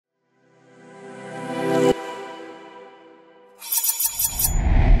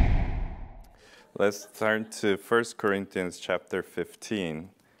Let's turn to 1 Corinthians chapter 15.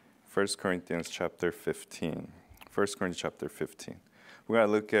 1 Corinthians chapter 15. 1 Corinthians chapter 15. We're going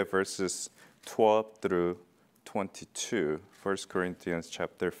to look at verses 12 through 22. 1 Corinthians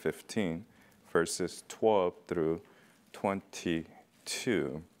chapter 15, verses 12 through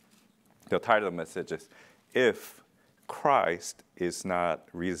 22. The title of the message is, If Christ is Not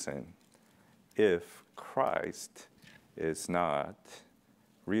Reason. If Christ is not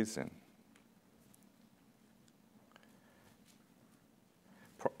reason.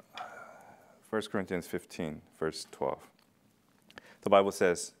 1 Corinthians 15, verse 12. The Bible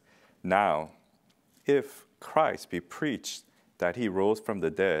says, Now, if Christ be preached that he rose from the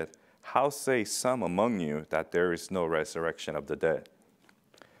dead, how say some among you that there is no resurrection of the dead?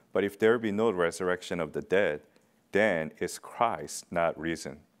 But if there be no resurrection of the dead, then is Christ not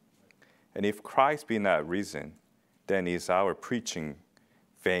risen? And if Christ be not risen, then is our preaching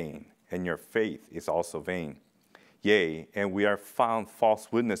vain, and your faith is also vain. Yea, and we are found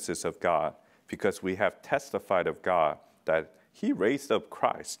false witnesses of God, because we have testified of God that he raised up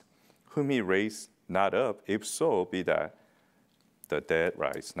Christ, whom he raised not up, if so be that the dead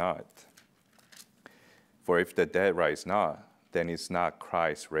rise not. For if the dead rise not, then is not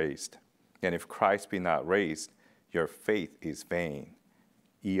Christ raised. And if Christ be not raised, your faith is vain.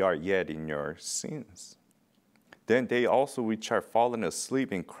 Ye are yet in your sins. Then they also which are fallen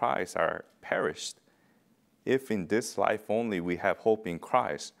asleep in Christ are perished. If in this life only we have hope in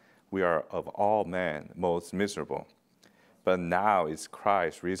Christ, we are of all men most miserable. But now is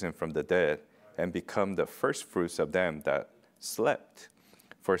Christ risen from the dead, and become the firstfruits of them that slept.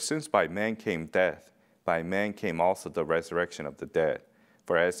 For since by man came death, by man came also the resurrection of the dead.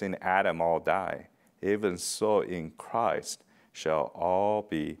 For as in Adam all die, even so in Christ shall all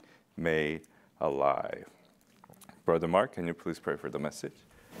be made alive. Brother Mark, can you please pray for the message?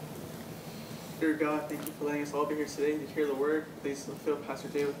 Dear God, thank you for letting us all be here today to hear the word. Please fill Pastor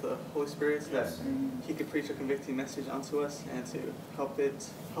Jae with the Holy Spirit so that he could preach a convicting message onto us and to help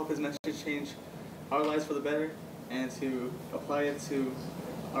his message change our lives for the better and to apply it to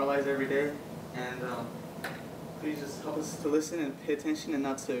our lives every day. And please just help us to listen and pay attention and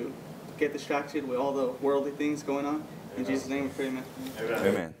not to get distracted with all the worldly things going on. In Jesus' name we pray, amen.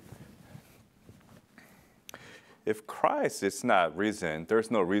 Amen. If Christ is not risen, there's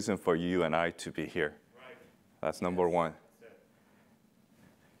no reason for you and I to be here. That's number one.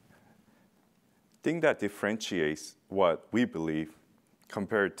 Thing that differentiates what we believe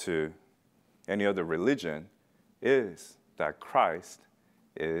compared to any other religion is that Christ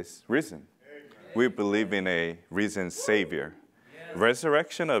is risen. We believe in a risen Savior.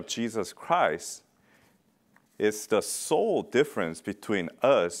 Resurrection of Jesus Christ is the sole difference between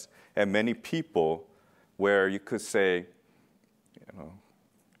us and many people, where you could say,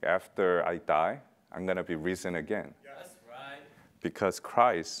 after I die, I'm going to be risen again. That's right. Because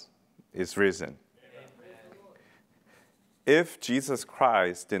Christ is risen. Amen. If Jesus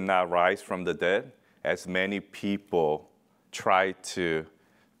Christ did not rise from the dead, as many people try to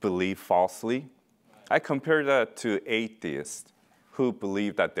believe falsely, I compare that to atheists who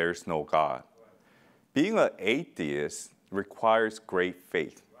believe that there's no God. Being an atheist requires great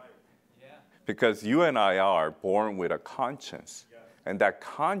faith. Because you and I are born with a conscience, and that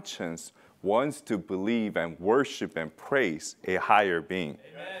conscience wants to believe and worship and praise a higher being.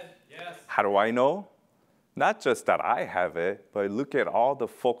 Amen. Yes. How do I know? Not just that I have it, but look at all the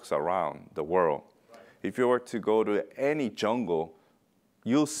folks around the world. Right. If you were to go to any jungle,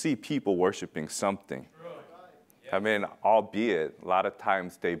 you'll see people worshiping something. Yes. I mean, albeit a lot of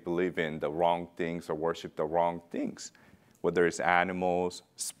times they believe in the wrong things or worship the wrong things, whether it's animals,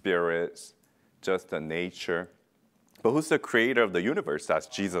 spirits, just the nature. But who's the creator of the universe? That's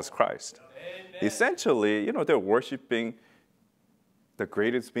Jesus Christ. Amen. Essentially, they're worshiping the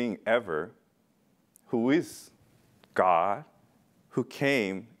greatest being ever, who is God, who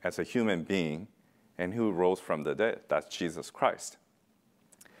came as a human being, and who rose from the dead. That's Jesus Christ.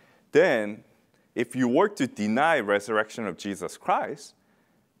 Then, if you were to deny resurrection of Jesus Christ,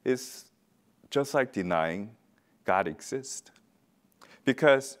 it's just like denying God exists.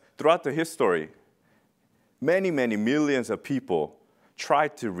 Because throughout the history, many, many millions of people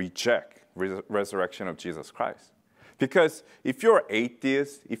tried to reject resurrection of Jesus Christ. Because if you're an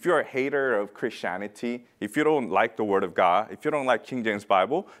atheist, if you're a hater of Christianity, if you don't like the Word of God, if you don't like King James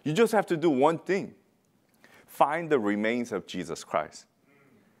Bible, you just have to do one thing. Find the remains of Jesus Christ.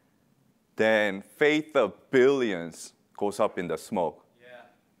 Then faith of billions goes up in the smoke. Yeah.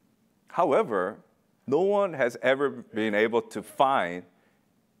 However, no one has ever been able to find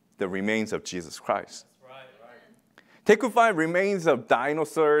the remains of Jesus Christ. Right. They could find remains of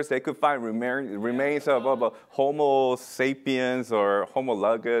dinosaurs. They could find remains of Homo sapiens or Homo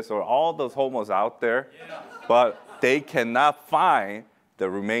ludus or all those homos out there. But they cannot find the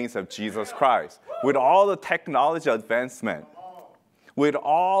remains of Jesus Christ. With all the technology advancement, with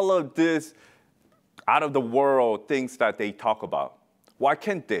all of this out-of-the-world things that they talk about, why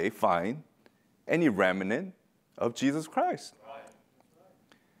can't they find any remnant of Jesus Christ?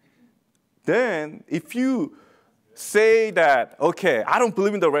 Then, if you say that, okay, I don't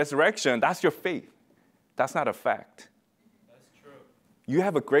believe in the resurrection, that's your faith. That's not a fact. That's true. You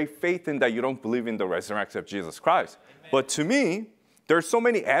have a great faith in that you don't believe in the resurrection of Jesus Christ. Amen. But to me, there's so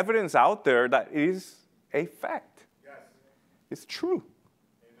many evidence out there that is a fact. Yes. It's true.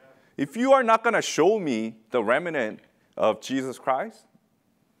 Amen. If you are not going to show me the remnant of Jesus Christ,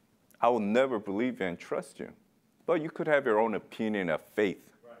 I will never believe you and trust you. But you could have your own opinion of faith.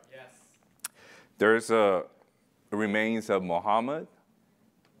 Right. Yes. There's a remains of Muhammad,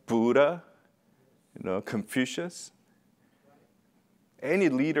 Buddha, Confucius. Any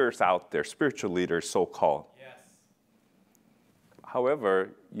leaders out there, spiritual leaders, so-called. Yes. However,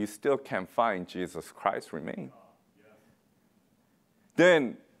 you still can't find Jesus Christ remain.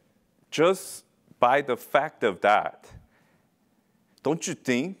 Then, just by the fact of that, don't you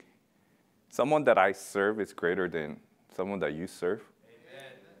think someone that I serve is greater than someone that you serve?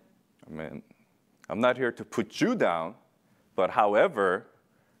 Amen. Amen. I'm not here to put you down, but however,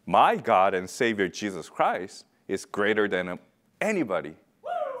 my God and Savior Jesus Christ is greater than anybody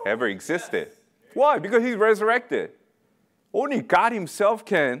ever existed. Yes. Why? Because he's resurrected. Only God himself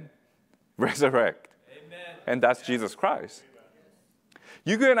can resurrect. Amen. And that's Jesus Christ.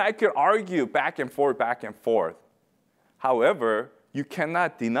 You and I could argue back and forth, back and forth. However, you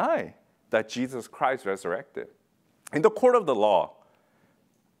cannot deny that Jesus Christ resurrected. In the court of the law,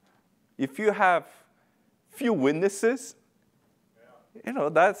 if you have few witnesses,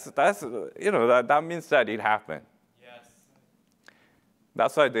 that means that it happened. Yes.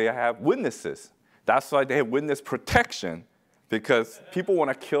 That's why they have witnesses. That's why they have witness protection, because people want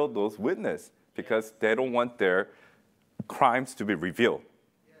to kill those witnesses because they don't want their crimes to be revealed.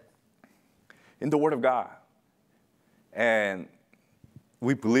 In the Word of God. And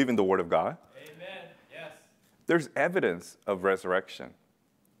we believe in the Word of God. Amen. Yes. There's evidence of resurrection.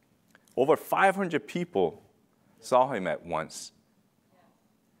 Over 500 people saw him at once.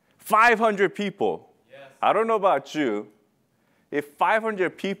 500 people. Yes. I don't know about you. If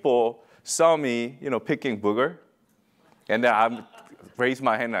 500 people saw me, picking booger, and then I raise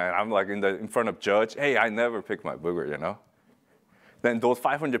my hand and I'm like in front of judge, hey, I never pick my booger, Then those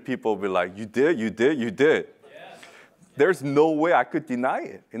 500 people will be like, you did. Yes. There's no way I could deny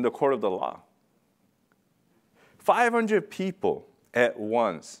it in the court of the law. 500 people at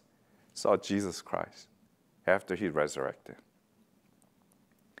once saw Jesus Christ after he resurrected.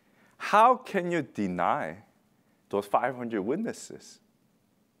 How can you deny those 500 witnesses?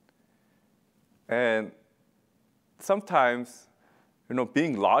 And sometimes,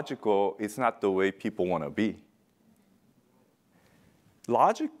 being logical is not the way people want to be.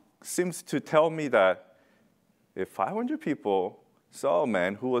 Logic seems to tell me that if 500 people saw a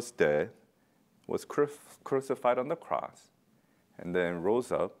man who was dead, was crucified on the cross, and then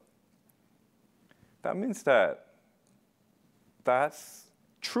rose up, that means that that's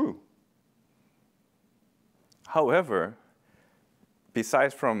true. However,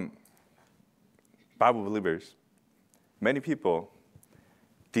 besides from Bible believers, many people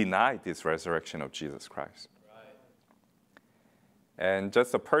deny this resurrection of Jesus Christ. And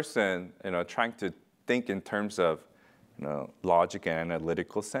just a person, trying to think in terms of, logic and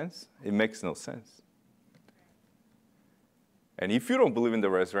analytical sense, it makes no sense. And if you don't believe in the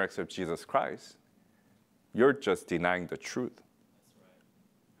resurrection of Jesus Christ, you're just denying the truth.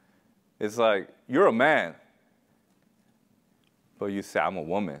 It's like, you're a man, but you say, I'm a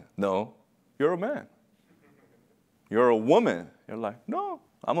woman. No, you're a man. You're a woman. You're like, no,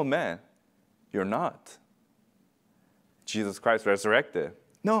 I'm a man. You're not. Jesus Christ resurrected.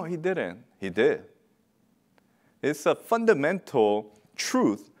 No, he didn't. He did. It's a fundamental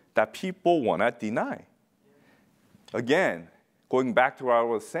truth that people want to deny. Again, going back to what I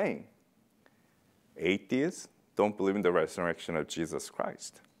was saying, atheists don't believe in the resurrection of Jesus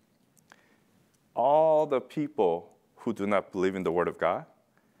Christ. All the people who do not believe in the Word of God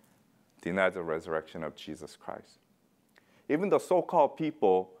deny the resurrection of Jesus Christ. Even the so-called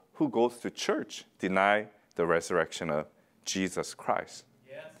people who goes to church deny the resurrection of Jesus Christ.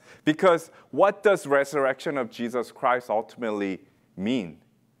 Yes. Because what does resurrection of Jesus Christ ultimately mean?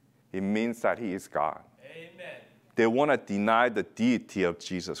 It means that he is God. Amen. They want to deny the deity of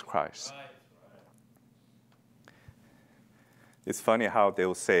Jesus Christ. Right. It's funny how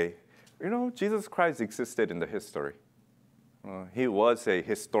they'll say, Jesus Christ existed in the history. He was a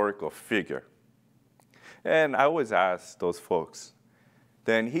historical figure. And I always ask those folks,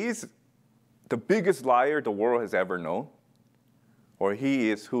 then he's the biggest liar the world has ever known? Or he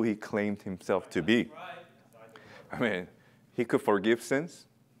is who he claimed himself to be? I mean, he could forgive sins.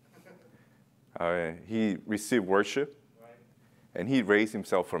 He received worship. And he raised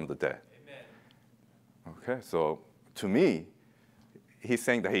himself from the dead. Okay, so to me, he's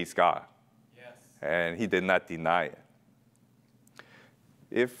saying that he's God. Yes. And he did not deny it.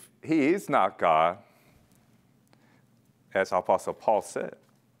 If he is not God, as Apostle Paul said,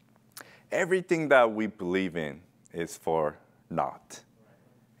 everything that we believe in is for naught.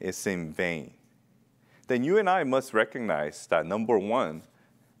 It's in vain. Then you and I must recognize that, number one,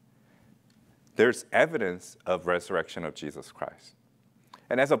 there's evidence of resurrection of Jesus Christ.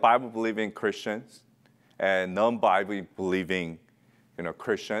 And as a Bible-believing Christians and non-Bible-believing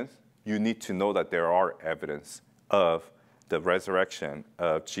Christians, you need to know that there are evidence of the resurrection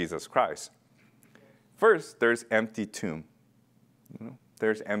of Jesus Christ. First, there's empty tomb.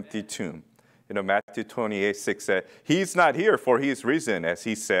 There's empty tomb. Matthew 28:6 said, "He's not here, for he is risen, as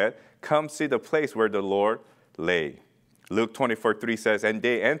he said. Come see the place where the Lord lay." Luke 24:3 says, "And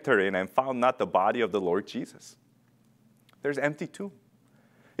they entered in and found not the body of the Lord Jesus." There's empty tomb.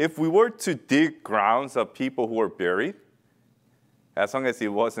 If we were to dig grounds of people who were buried, as long as it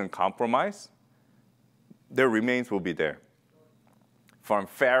wasn't compromised, their remains will be there. From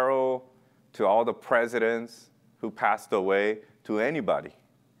Pharaoh to all the presidents who passed away to anybody,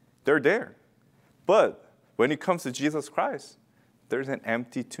 they're there. But when it comes to Jesus Christ, there's an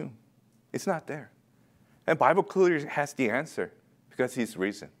empty tomb. It's not there. And Bible clearly has the answer because he's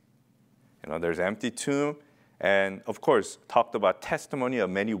risen. There's empty tomb, and of course, talked about testimony of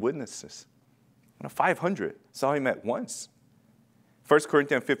many witnesses. 500 saw him at once. 1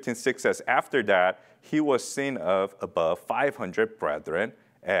 Corinthians 15:6 says, "After that, he was seen of above 500 brethren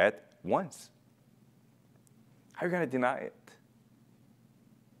at once." How are you going to deny it?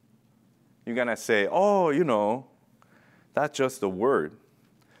 You're going to say, that's just a word.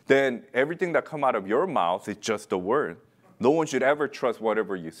 Then everything that comes out of your mouth is just a word. No one should ever trust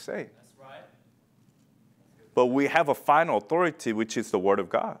whatever you say. That's right. But we have a final authority, which is the Word of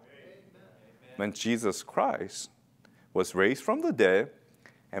God. Amen. When Jesus Christ was raised from the dead,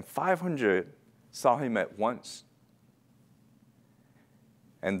 and 500 saw him at once.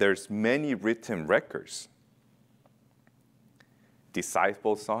 And there's many written records.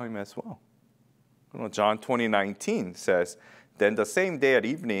 Disciples saw him as well. John 20:19 says, "Then the same day at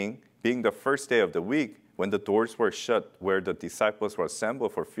evening, being the first day of the week, when the doors were shut where the disciples were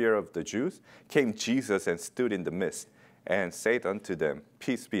assembled for fear of the Jews, came Jesus and stood in the midst and said unto them,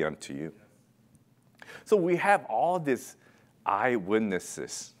 Peace be unto you." So we have all these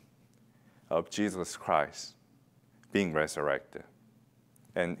eyewitnesses of Jesus Christ being resurrected.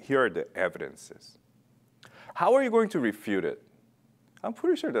 And here are the evidences. How are you going to refute it? I'm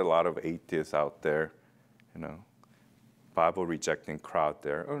pretty sure there are a lot of atheists out there, Bible-rejecting crowd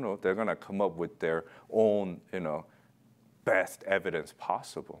there. They're going to come up with their own, best evidence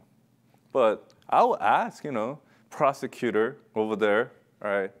possible. But I'll ask, prosecutor over there, all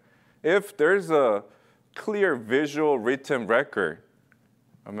right, if there's a clear visual written record,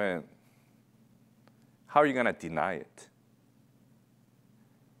 how are you going to deny it?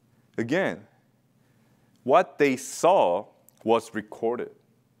 Again, what they saw was recorded.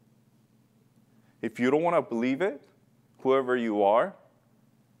 If you don't want to believe it, whoever you are,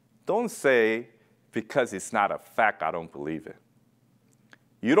 don't say, because it's not a fact, I don't believe it.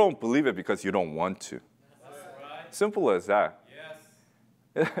 You don't believe it because you don't want to. That's right. Simple as that.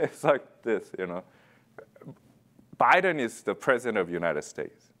 Yes. It's like this, Biden is the president of the United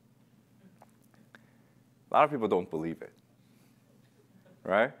States. A lot of people don't believe it,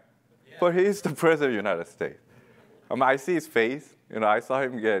 right? Yeah. But he's the president of the United States. I see his face. I saw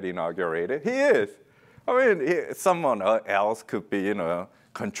him get inaugurated. He is. Someone else could be,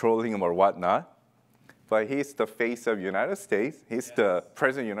 controlling him or whatnot. But he's the face of the United States. He's the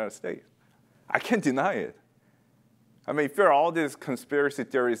president of the United States. I can't deny it. If there are all these conspiracy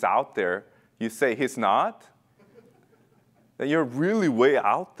theories out there, you say he's not, then you're really way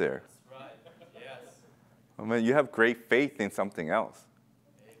out there. That's right. Yes. You have great faith in something else.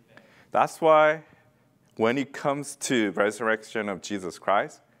 Amen. That's why when it comes to resurrection of Jesus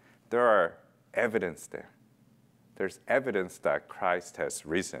Christ, there are evidence there. There's evidence that Christ has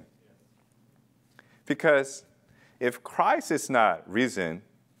risen. Because if Christ is not risen,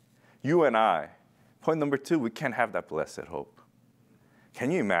 you and I, point number 2, we can't have that blessed hope. Can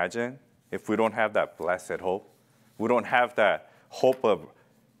you imagine if we don't have that blessed hope? We don't have that hope of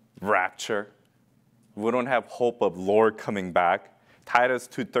rapture. We don't have hope of Lord coming back. Titus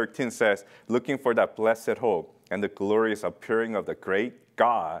 2:13 says, looking for that blessed hope and the glorious appearing of the great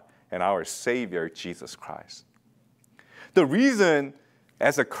God and our Savior, Jesus Christ. The reason,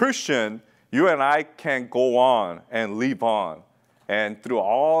 as a Christian, you and I can go on and live on. And through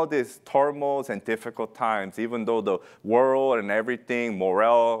all these turmoils and difficult times, even though the world and everything,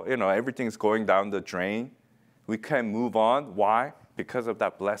 morale, everything's going down the drain, we can move on. Why? Because of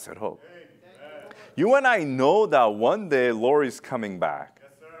that blessed hope. Amen. You and I know that one day Lord is coming back.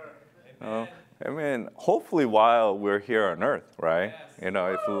 Yes, sir. Hopefully while we're here on earth, right? Yes.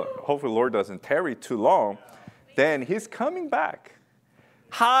 If hopefully Lord doesn't tarry too long, then He's coming back.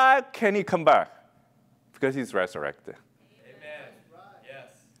 How can He come back? Because He's resurrected.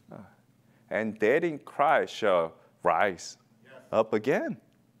 And dead in Christ shall rise up again.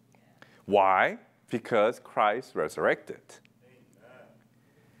 Why? Because Christ resurrected. Amen.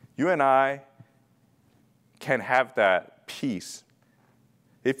 You and I can have that peace.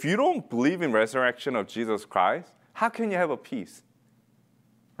 If you don't believe in resurrection of Jesus Christ, how can you have a peace?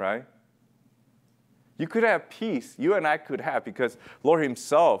 Right? You could have peace. You and I could have, because Lord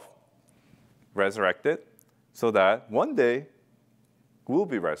Himself resurrected so that one day we'll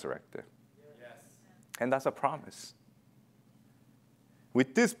be resurrected. And that's a promise.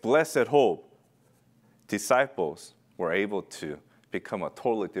 With this blessed hope, disciples were able to become a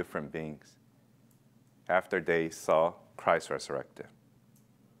totally different beings after they saw Christ resurrected.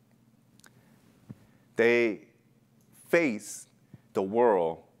 They faced the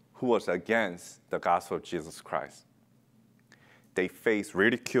world who was against the gospel of Jesus Christ. They faced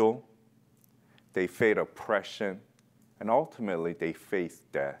ridicule, they faced oppression, and ultimately they faced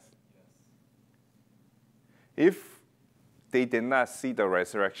death. If they did not see the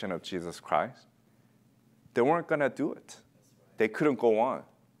resurrection of Jesus Christ, they weren't going to do it. They couldn't go on.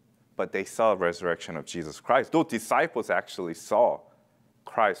 But they saw the resurrection of Jesus Christ. Those disciples actually saw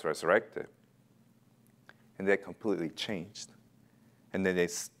Christ resurrected. And they completely changed. And then they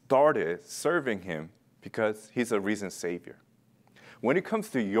started serving Him because He's a risen Savior. When it comes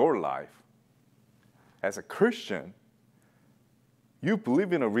to your life, as a Christian, you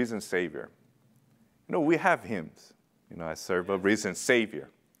believe in a risen Savior. We have hymns. I serve a risen Savior.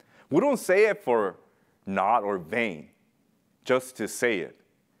 We don't say it for naught or vain, just to say it.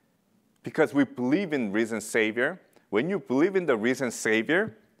 Because we believe in risen Savior. When you believe in the risen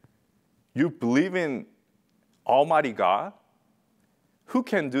Savior, you believe in Almighty God, who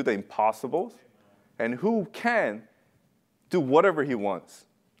can do the impossibles, and who can do whatever He wants,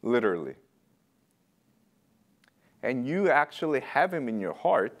 literally. And you actually have Him in your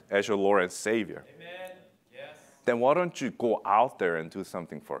heart as your Lord and Savior. Amen. Yes. Then why don't you go out there and do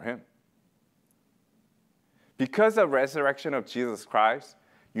something for Him? Because of the resurrection of Jesus Christ,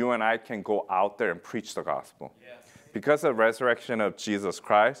 you and I can go out there and preach the gospel. Yes. Because of the resurrection of Jesus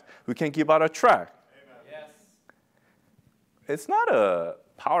Christ, we can give out a tract. Yes. It's not a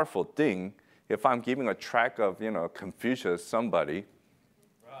powerful thing if I'm giving a tract of, Confucius, somebody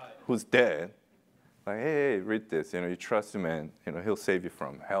who's dead. Like, hey, read this. You trust Him, and He'll save you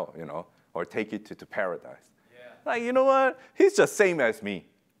from hell. Or take you to paradise. Yeah. Like, you know what? He's just same as me.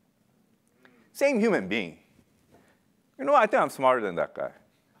 Same human being. I think I'm smarter than that guy.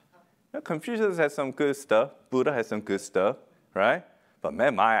 Confucius has some good stuff. Buddha has some good stuff, right? But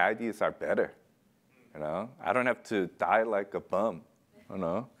man, my ideas are better. I don't have to die like a bum.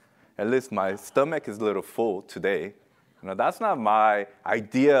 At least my stomach is a little full today. That's not my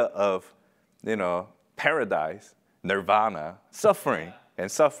idea of paradise, nirvana, suffering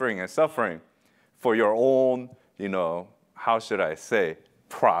and suffering and suffering for your own, how should I say,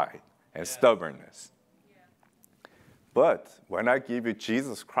 pride and stubbornness. Yeah. But when I give you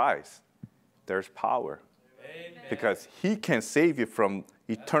Jesus Christ, there's power. Amen. Because He can save you from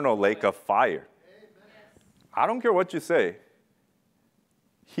eternal lake of fire. Amen. I don't care what you say.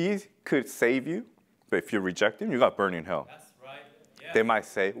 He could save you, but if you reject Him, you got burned in hell. That's right. Yeah. They might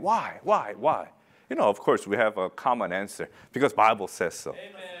say, why? Of course, we have a common answer. Because Bible says so.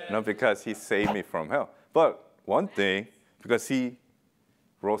 Amen. Because He saved me from hell. But one thing, because He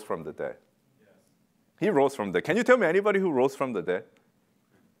rose from the dead. Yes. He rose from the dead. Can you tell me anybody who rose from the dead?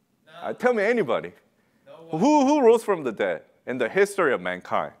 No. Tell me anybody. No. Who rose from the dead in the history of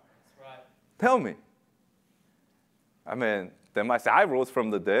mankind? That's right. Tell me. They might say, I rose from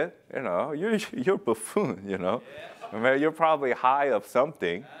the dead. You're a buffoon, Yeah. You're probably high of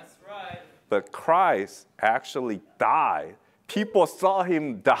something. That's right. But Christ actually died. People saw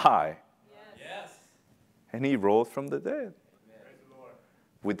Him die. Yes. And He rose from the dead. Amen.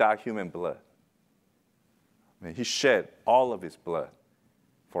 Without human blood. And he shed all of his blood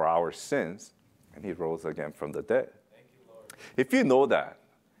for our sins, and he rose again from the dead. Thank you, Lord. If you know that,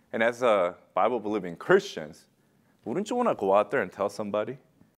 and as a Bible-believing Christians, wouldn't you want to go out there and tell somebody?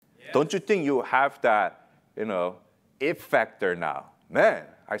 Yes. Don't you think you have that, it factor now? Man,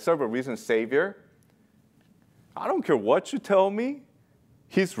 I serve a risen Savior. I don't care what you tell me.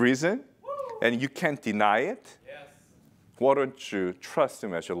 He's risen, and you can't deny it. Yes. Why don't you trust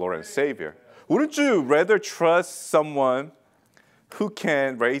him as your Lord and Savior? Wouldn't you rather trust someone who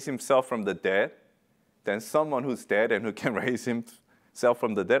can raise himself from the dead than someone who's dead and who can raise himself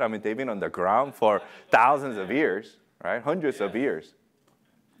from the dead? I mean, they've been on the ground for thousands of years, right? Hundreds of years.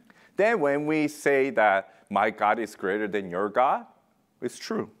 Then when we say that my God is greater than your God, it's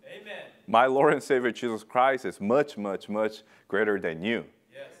true. Amen. My Lord and Savior Jesus Christ is much, much, much greater than you.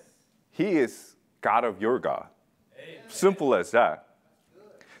 Yes. He is God of your God. Amen. Simple as that.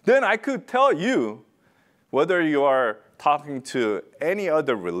 Then I could tell you, whether you are talking to any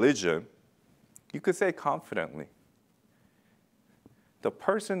other religion, you could say confidently, the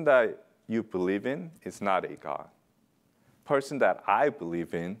person that you believe in is not a God. The person that I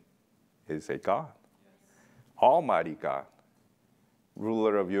believe in is a God. Almighty God,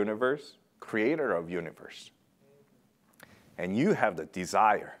 ruler of universe, creator of universe. And you have the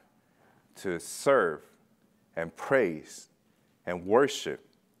desire to serve and praise and worship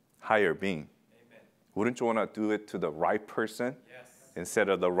higher being. Amen. Wouldn't you want to do it to the right person Yes. instead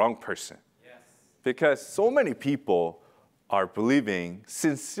of the wrong person? Yes. Because so many people are believing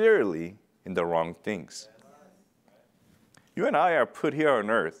sincerely in the wrong things. You and I are put here on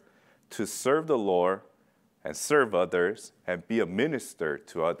earth to serve the Lord and serve others and be a minister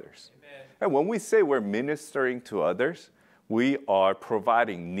to others. Amen. And when we say we're ministering to others, we are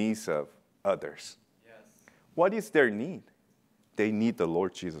providing needs of others. Yes. What is their need? They need the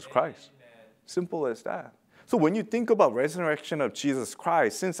Lord Jesus Christ. Amen. Simple as that. So when you think about resurrection of Jesus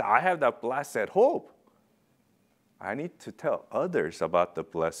Christ, since I have that blessed hope, I need to tell others about the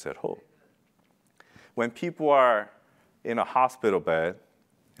blessed hope. When people are in a hospital bed,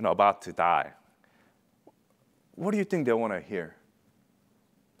 about to die, what do you think they want to hear?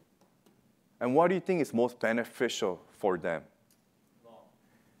 And what do you think is most beneficial for them?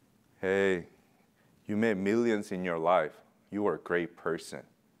 Hey, you made millions in your life. You were a great person.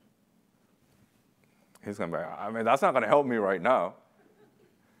 He's going to be like, I mean, that's not going to help me right now.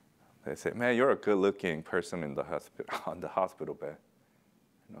 They say, man, you're a good-looking person in the on the hospital bed.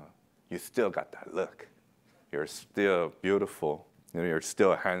 You still got that look. You're still beautiful. You're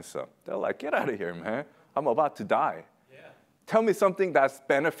still handsome. They're like, get out of here, man. I'm about to die. Yeah. Tell me something that's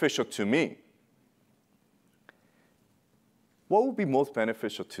beneficial to me. What would be most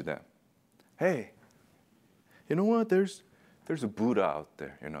beneficial to them? Hey, you know what? There's a Buddha out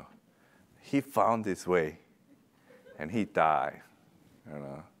there, He found his way, and he died,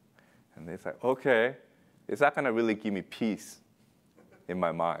 And they say, okay, is that going to really give me peace in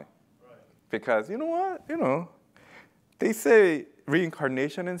my mind? Right. Because you know what? They say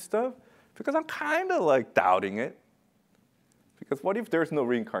reincarnation and stuff, because I'm kind of like doubting it. Because what if there's no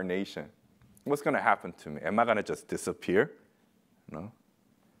reincarnation? What's going to happen to me? Am I going to just disappear? No.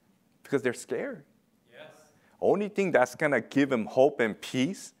 Because they're scared. Yes. Only thing that's going to give them hope and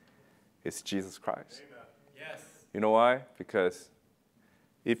peace is Jesus Christ. Amen. Yes. You know why? Because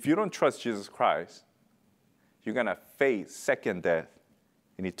if you don't trust Jesus Christ, you're going to face second death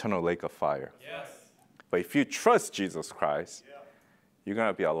in eternal lake of fire. Yes. But if you trust Jesus Christ, Yeah. you're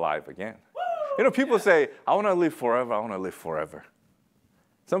going to be alive again. Woo! People say, I want to live forever. I want to live forever.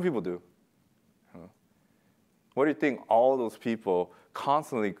 Some people do. What do you think all those people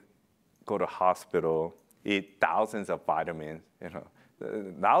constantly go to hospital, eat thousands of vitamins?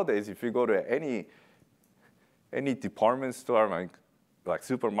 Nowadays, if you go to any department store, like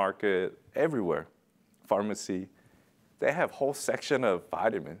supermarket, everywhere, pharmacy, they have whole section of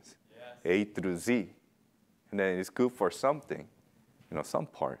vitamins, Yes. A through Z. And then it's good for something, some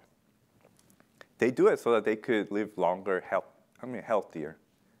part. They do it so that they could live longer, healthier.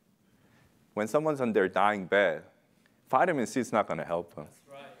 When someone's on their dying bed, vitamin C is not going to help them. That's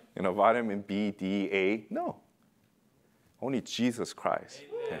right. Vitamin B, D, A, no. Only Jesus Christ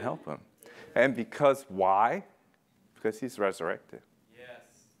can help them. And because why? Because he's resurrected. Yes.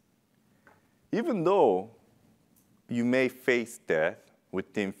 Even though you may face death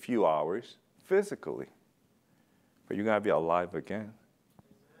within few hours physically, but you're going to be alive again.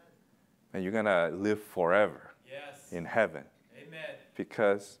 And you're going to live forever Yes. in heaven Amen.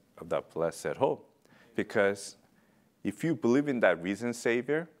 because of that blessed hope. Because if you believe in that risen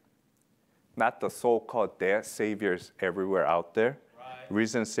Savior, not the so-called dead saviors everywhere out there, Right.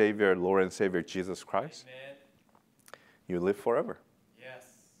 risen Savior, Lord and Savior Jesus Christ, Amen. you live forever. Yes.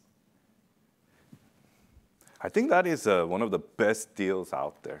 I think that is one of the best deals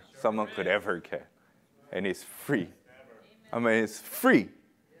out there someone could ever get. And it's free. I mean, it's free.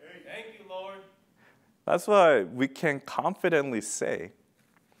 Thank you, Lord. That's why we can confidently say,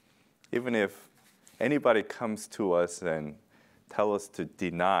 even if anybody comes to us and tell us to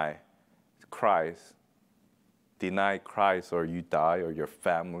deny Christ or you die, or your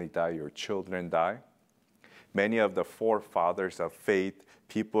family die, your children die. Many of the forefathers of faith,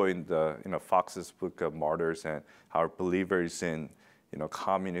 people in the Fox's Book of Martyrs, and our believers in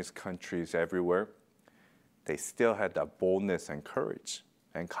communist countries everywhere, they still had that boldness and courage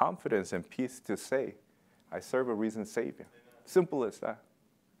and confidence and peace to say, I serve a risen Savior. Simple as that.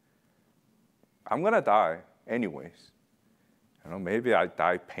 I'm going to die anyways. Maybe I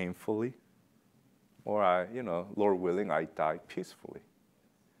die painfully, or Lord willing, I die peacefully.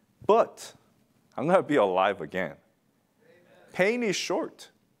 But I'm going to be alive again. Pain is short.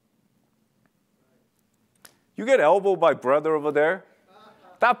 You get elbowed by brother over there,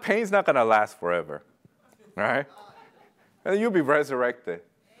 that pain's not going to last forever, right? And you'll be resurrected.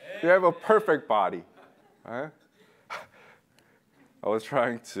 You have a perfect body, right? I was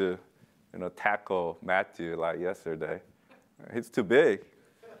trying to, tackle Matthew like yesterday. He's too big.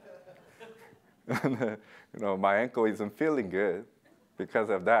 And, my ankle isn't feeling good because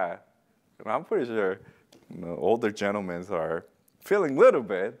of that. And I'm pretty sure, older gentlemen are feeling a little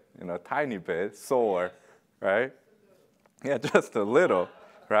bit, tiny bit sore, right? Yeah, just a little,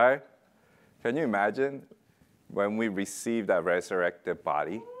 right? Can you imagine when we receive that resurrected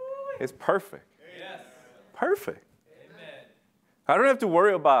body? It's perfect. Yes. Perfect. Amen. I don't have to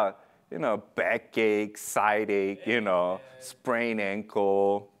worry about, backache, side ache, sprained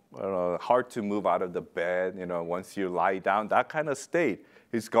ankle, hard to move out of the bed, once you lie down, that kind of state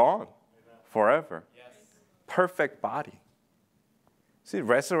is gone forever. Yes. Perfect body. See,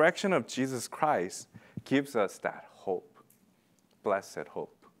 resurrection of Jesus Christ gives us that hope, blessed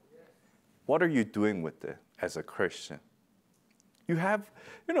hope. What are you doing with it as a Christian? You have,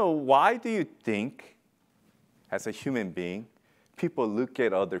 why do you think, as a human being, people look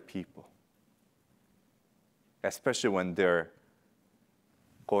at other people, especially when they're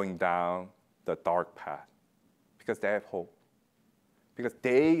going down the dark path? Because they have hope. Because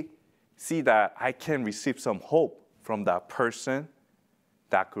they see that I can receive some hope from that person,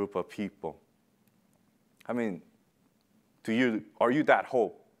 that group of people. I mean, are you that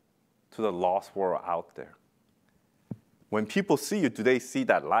hope to the lost world out there? When people see you, do they see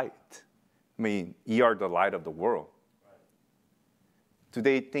that light? I mean, you are the light of the world. Do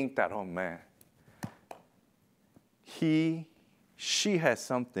they think that, oh man, she has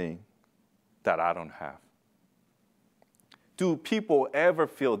something that I don't have? Do people ever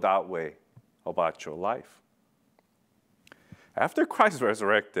feel that way about your life? After Christ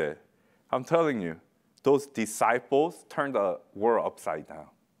resurrected, I'm telling you, those disciples turned the world upside down,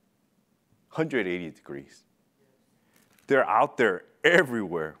 180 degrees. They're out there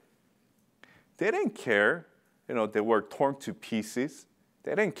everywhere. They didn't care, they were torn to pieces.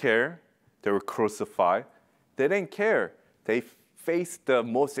 They didn't care. They were crucified. They didn't care. They faced the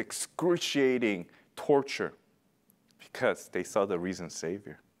most excruciating torture because they saw the risen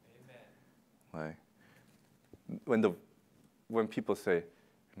Savior. Amen. Like, when people say,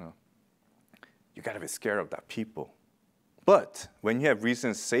 you got to be scared of that people. But when you have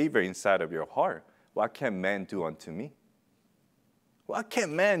risen Savior inside of your heart, what can man do unto me? What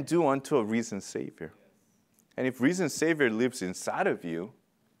can man do unto a risen Savior? And if risen Savior lives inside of you,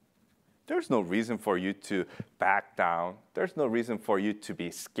 there's no reason for you to back down. There's no reason for you to be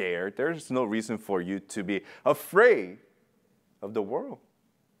scared. There's no reason for you to be afraid of the world.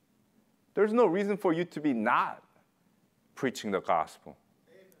 There's no reason for you to be not preaching the gospel.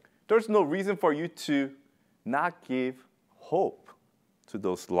 There's no reason for you to not give hope to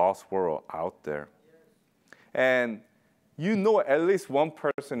those lost world out there. And at least one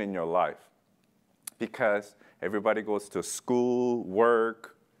person in your life, because everybody goes to school,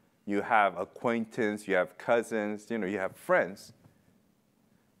 work, you have acquaintance, you have cousins, you have friends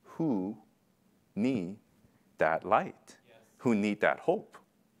who need that light, who need that hope.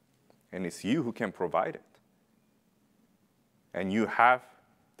 And it's you who can provide it. And you have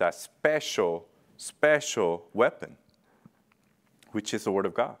that special weapon, which is the Word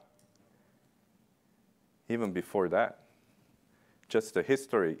of God. Even before that, just the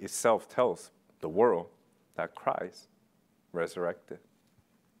history itself tells the world that Christ resurrected.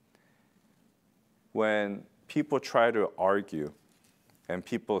 When people try to argue and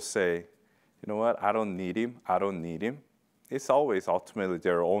people say, you know what, I don't need him, it's always ultimately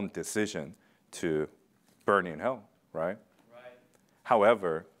their own decision to burn in hell. right? Right.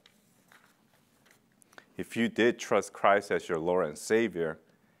 However, if you did trust Christ as your Lord and Savior,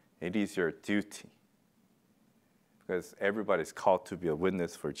 it is your duty. Because everybody's called to be a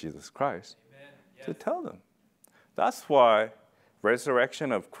witness for Jesus Christ. Amen. Yes. To tell them. That's why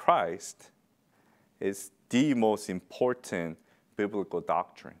resurrection of Christ is the most important biblical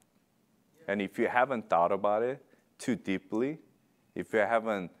doctrine. And if you haven't thought about it too deeply, if you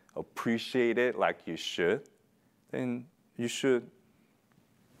haven't appreciated it like you should, then you should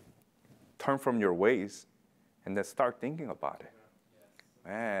turn from your ways and then start thinking about it.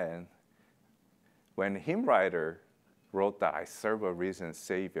 Man, when hymn writer wrote that I serve a risen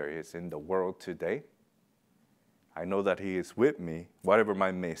Savior is in the world today, I know that he is with me, whatever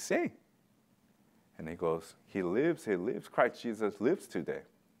man may say. And he goes, he lives, Christ Jesus lives today.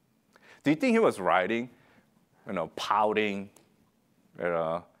 Do you think he was writing, pouting,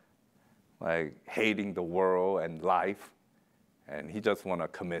 like hating the world and life, and he just want to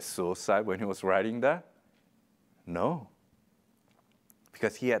commit suicide when he was writing that? No,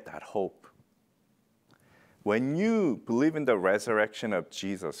 because he had that hope. When you believe in the resurrection of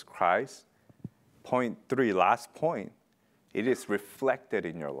Jesus Christ, point 3, last point, it is reflected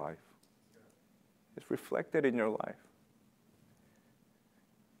in your life. It's reflected in your life.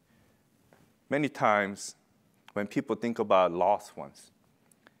 Many times when people think about lost ones,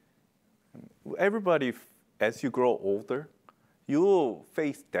 everybody, as you grow older, you will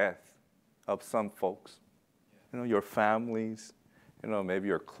face death of some folks. Your families, maybe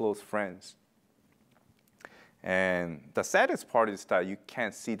your close friends. And the saddest part is that you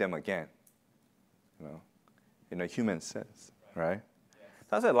can't see them again, in a human sense, right? Yes.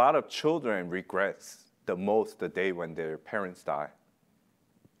 That's a lot of children regrets the most the day when their parents die,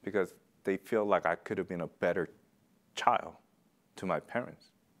 because they feel like I could have been a better child to my parents,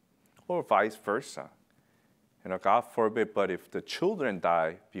 or vice versa. God forbid, but if the children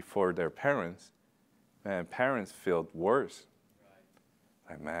die before their parents, man, parents feel worse.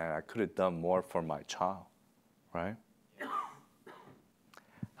 Right. Like, man, I could have done more for my child, right? Yeah.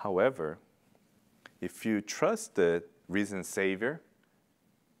 However, if you trust the risen Savior,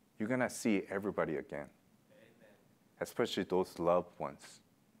 you're going to see everybody again. Amen. Especially those loved ones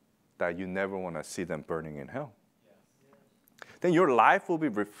that you never want to see them burning in hell. Yes. Then your life will be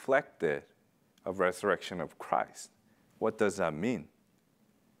reflected of resurrection of Christ. What does that mean?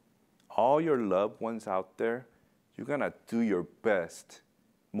 All your loved ones out there, you're going to do your best,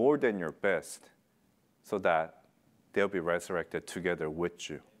 more than your best, so that they'll be resurrected together with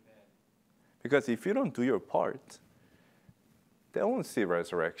you. Amen. Because if you don't do your part, they won't see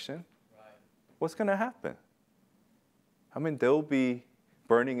resurrection. Right. What's going to happen? They'll be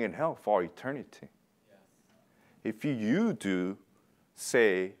burning in hell for eternity. Yes. If you do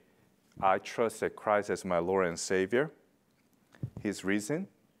say, I trust that Christ as my Lord and Savior, He's risen,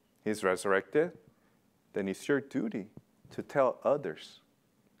 He's resurrected, then it's your duty to tell others.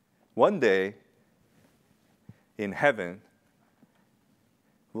 One day, in heaven,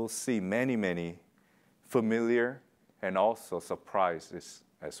 we'll see many, many familiar and also surprises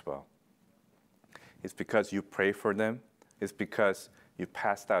as well. It's because you pray for them. It's because you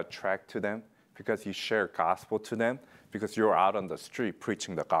passed out tract to them, because you share gospel to them, because you're out on the street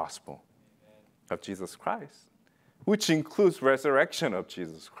preaching the gospel. Amen. Of Jesus Christ, which includes resurrection of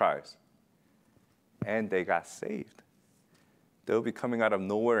Jesus Christ. And they got saved. They'll be coming out of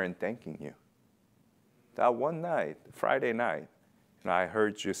nowhere and thanking you. That one night, Friday night, I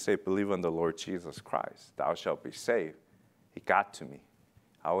heard you say, believe on the Lord Jesus Christ, thou shalt be saved. It got to me.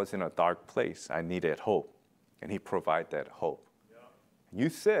 I was in a dark place. I needed hope, and He provided that hope. Yeah. You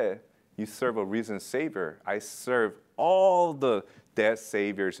said you serve a risen Savior. I serve all the dead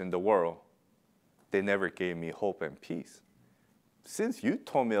saviors in the world. They never gave me hope and peace. Since you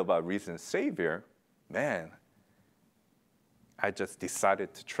told me about risen Savior, man, I just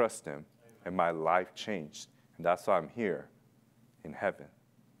decided to trust Him, and my life changed. And that's why I'm here in heaven.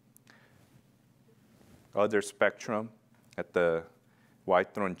 Other spectrum, at the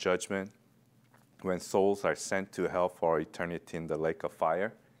white throne judgment, when souls are sent to hell for eternity in the lake of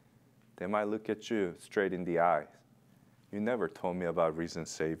fire, they might look at you straight in the eyes. You never told me about risen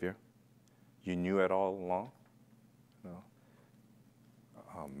Savior. You knew it all along? No.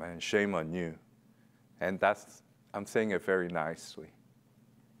 Oh man, shame on you. And I'm saying it very nicely.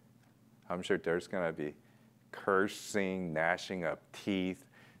 I'm sure there's gonna be cursing, gnashing of teeth.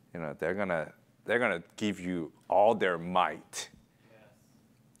 They're gonna give you all their might. Yes.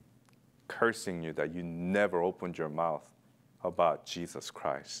 Cursing you that you never opened your mouth about Jesus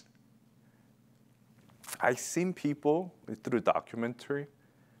Christ. I've seen people through documentary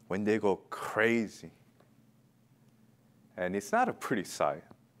when they go crazy. And it's not a pretty sight.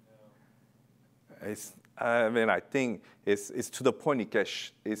 I think it's to the point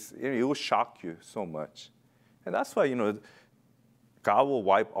it will shock you so much. And that's why, God will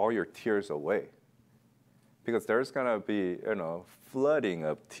wipe all your tears away. Because there's going to be, flooding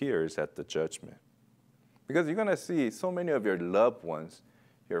of tears at the judgment. Because you're going to see so many of your loved ones,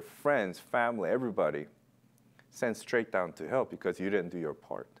 your friends, family, everybody, sent straight down to hell because you didn't do your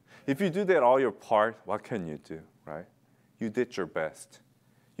part. If you do that all your part, what can you do, right? You did your best.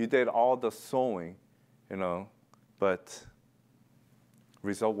 You did all the sowing, but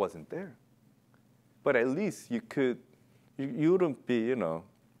result wasn't there. But at least you wouldn't be,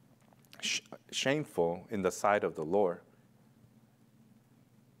 shameful in the sight of the Lord.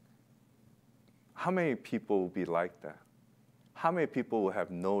 How many people will be like that? How many people will have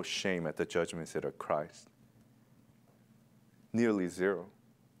no shame at the judgment seat of Christ? Nearly zero,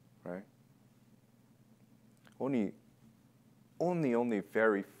 right? Only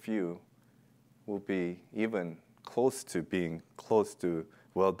very few will be even close to being close to,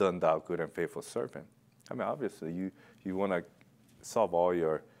 well done, thou good and faithful servant. Obviously, you want to solve all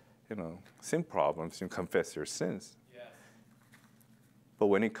your, sin problems and confess your sins. Yes. But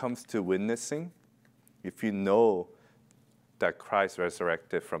when it comes to witnessing, if you know that Christ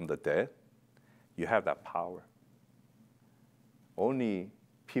resurrected from the dead, you have that power. Only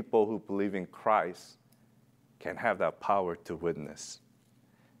people who believe in Christ can have that power to witness.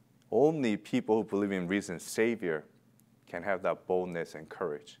 Only people who believe in risen Savior can have that boldness and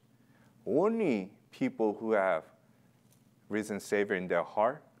courage. Only people who have risen Savior in their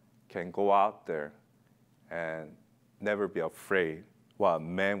heart can go out there and never be afraid what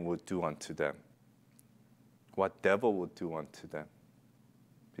man would do unto them, what devil would do unto them,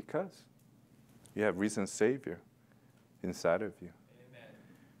 because you have risen Savior inside of you. Amen.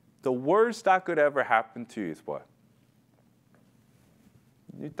 The worst that could ever happen to you is what?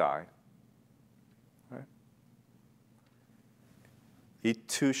 You die. Right? It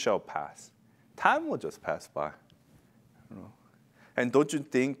too shall pass. Time will just pass by. And don't you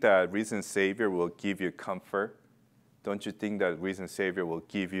think that risen Savior will give you comfort? Don't you think that risen Savior will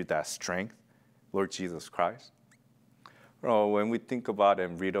give you that strength, Lord Jesus Christ? When we think about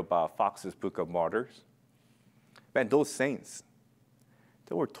and read about Fox's Book of Martyrs, man, those saints,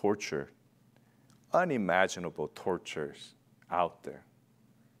 they were tortured. Unimaginable tortures out there,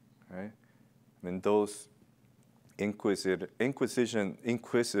 right? Those inquisitors,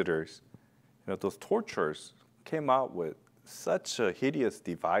 those torturers came out with such hideous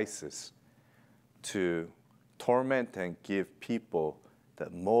devices to torment and give people the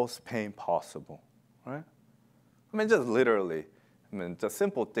most pain possible, right? Just literally, just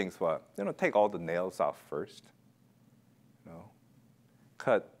simple things. Take all the nails out first.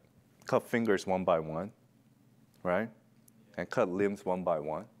 Cut fingers one by one, right? And cut limbs one by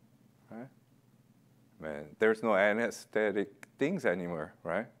one, right? There's no anesthetic things anymore,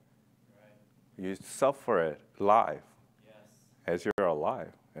 right? You suffer it live. Yes. As you're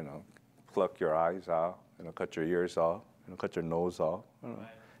alive, pluck your eyes out, cut your ears off, cut your nose off,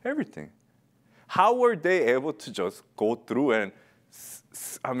 everything. How were they able to just go through and,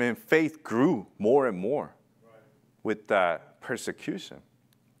 faith grew more and more with that persecution?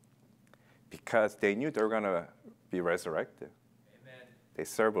 Because they knew they were going to be resurrected. Amen. They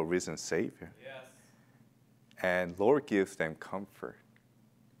serve a risen Savior. Yes. And Lord gives them comfort.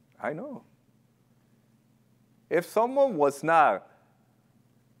 I know. If someone was not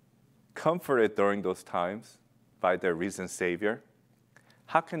comforted during those times by their risen Savior,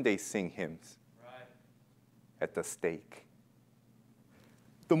 how can they sing hymns at the stake?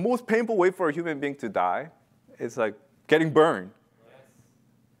 The most painful way for a human being to die is like getting burned. Yes.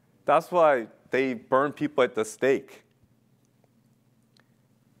 That's why they burn people at the stake.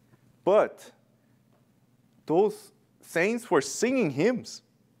 But those saints were singing hymns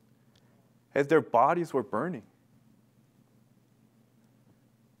as their bodies were burning,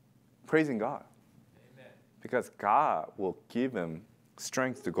 praising God. Amen. Because God will give them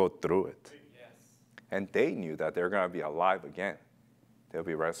strength to go through it. Yes. And they knew that they're going to be alive again. They'll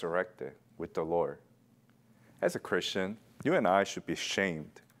be resurrected with the Lord. As a Christian, you and I should be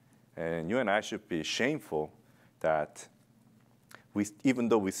shamed. And you and I should be shameful that even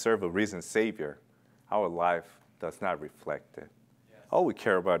though we serve a risen Savior, our life does not reflect it. Yes. All we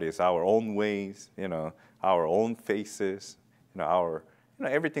care about is our own ways, our own faces,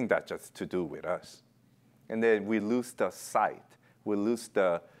 everything that's just to do with us. And then we lose the sight. We lose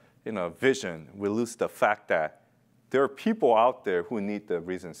the vision. We lose the fact that there are people out there who need the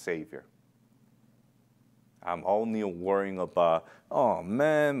risen Savior. I'm only worrying about, oh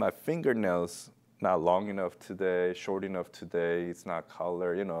man, my fingernails not long enough today, short enough today, it's not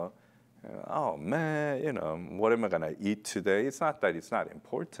color, oh man, what am I gonna eat today? It's not that it's not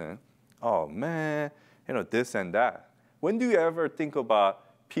important. Oh man, this and that. When do you ever think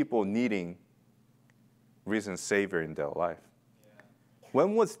about people needing risen Savior in their life? Yeah.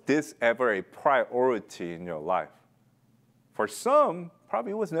 When was this ever a priority in your life? For some,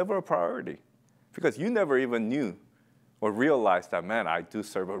 probably it was never a priority because you never even knew or realized that, man, I do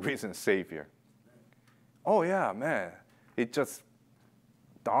serve a risen Savior. Oh yeah, man, it just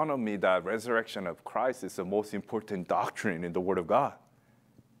dawned on me that resurrection of Christ is the most important doctrine in the Word of God.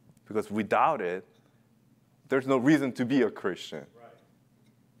 Because without it, there's no reason to be a Christian. Right.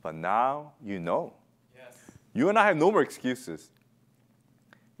 But now you know. Yes. You and I have no more excuses.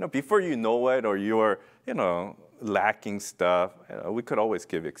 Before you know it or you're, lacking stuff, we could always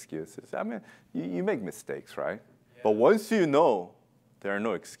give excuses. I mean, you make mistakes, right? Yeah. But once you know, there are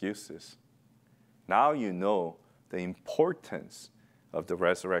no excuses. Now you know the importance of the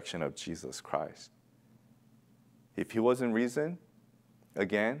resurrection of Jesus Christ. If he wasn't risen,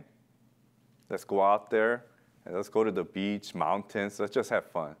 again, let's go out there and let's go to the beach, mountains, let's just have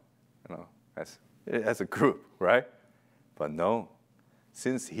fun, as a group, right? But no,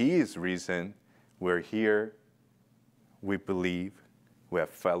 since he is risen, we're here, we believe, we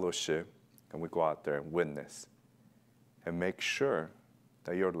have fellowship, and we go out there and witness. And make sure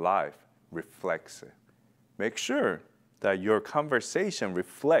that your life reflects it. Make sure that your conversation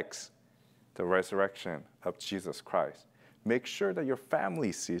reflects the resurrection of Jesus Christ. Make sure that your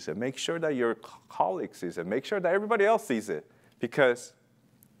family sees it. Make sure that your colleagues sees it. Make sure that everybody else sees it. Because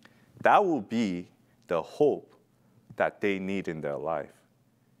that will be the hope that they need in their life.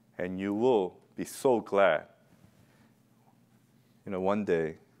 And you will be so glad. One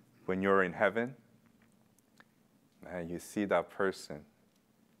day when you're in heaven, man, you see that person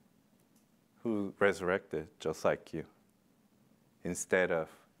who resurrected just like you. Instead of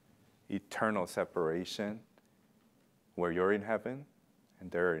eternal separation, where you're in heaven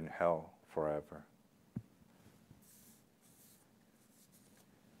and they're in hell forever.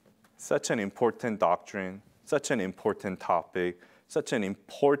 Such an important doctrine, such an important topic, such an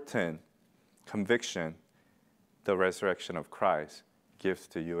important conviction the resurrection of Christ gives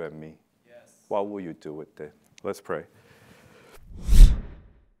to you and me. Yes. What will you do with it? Let's pray.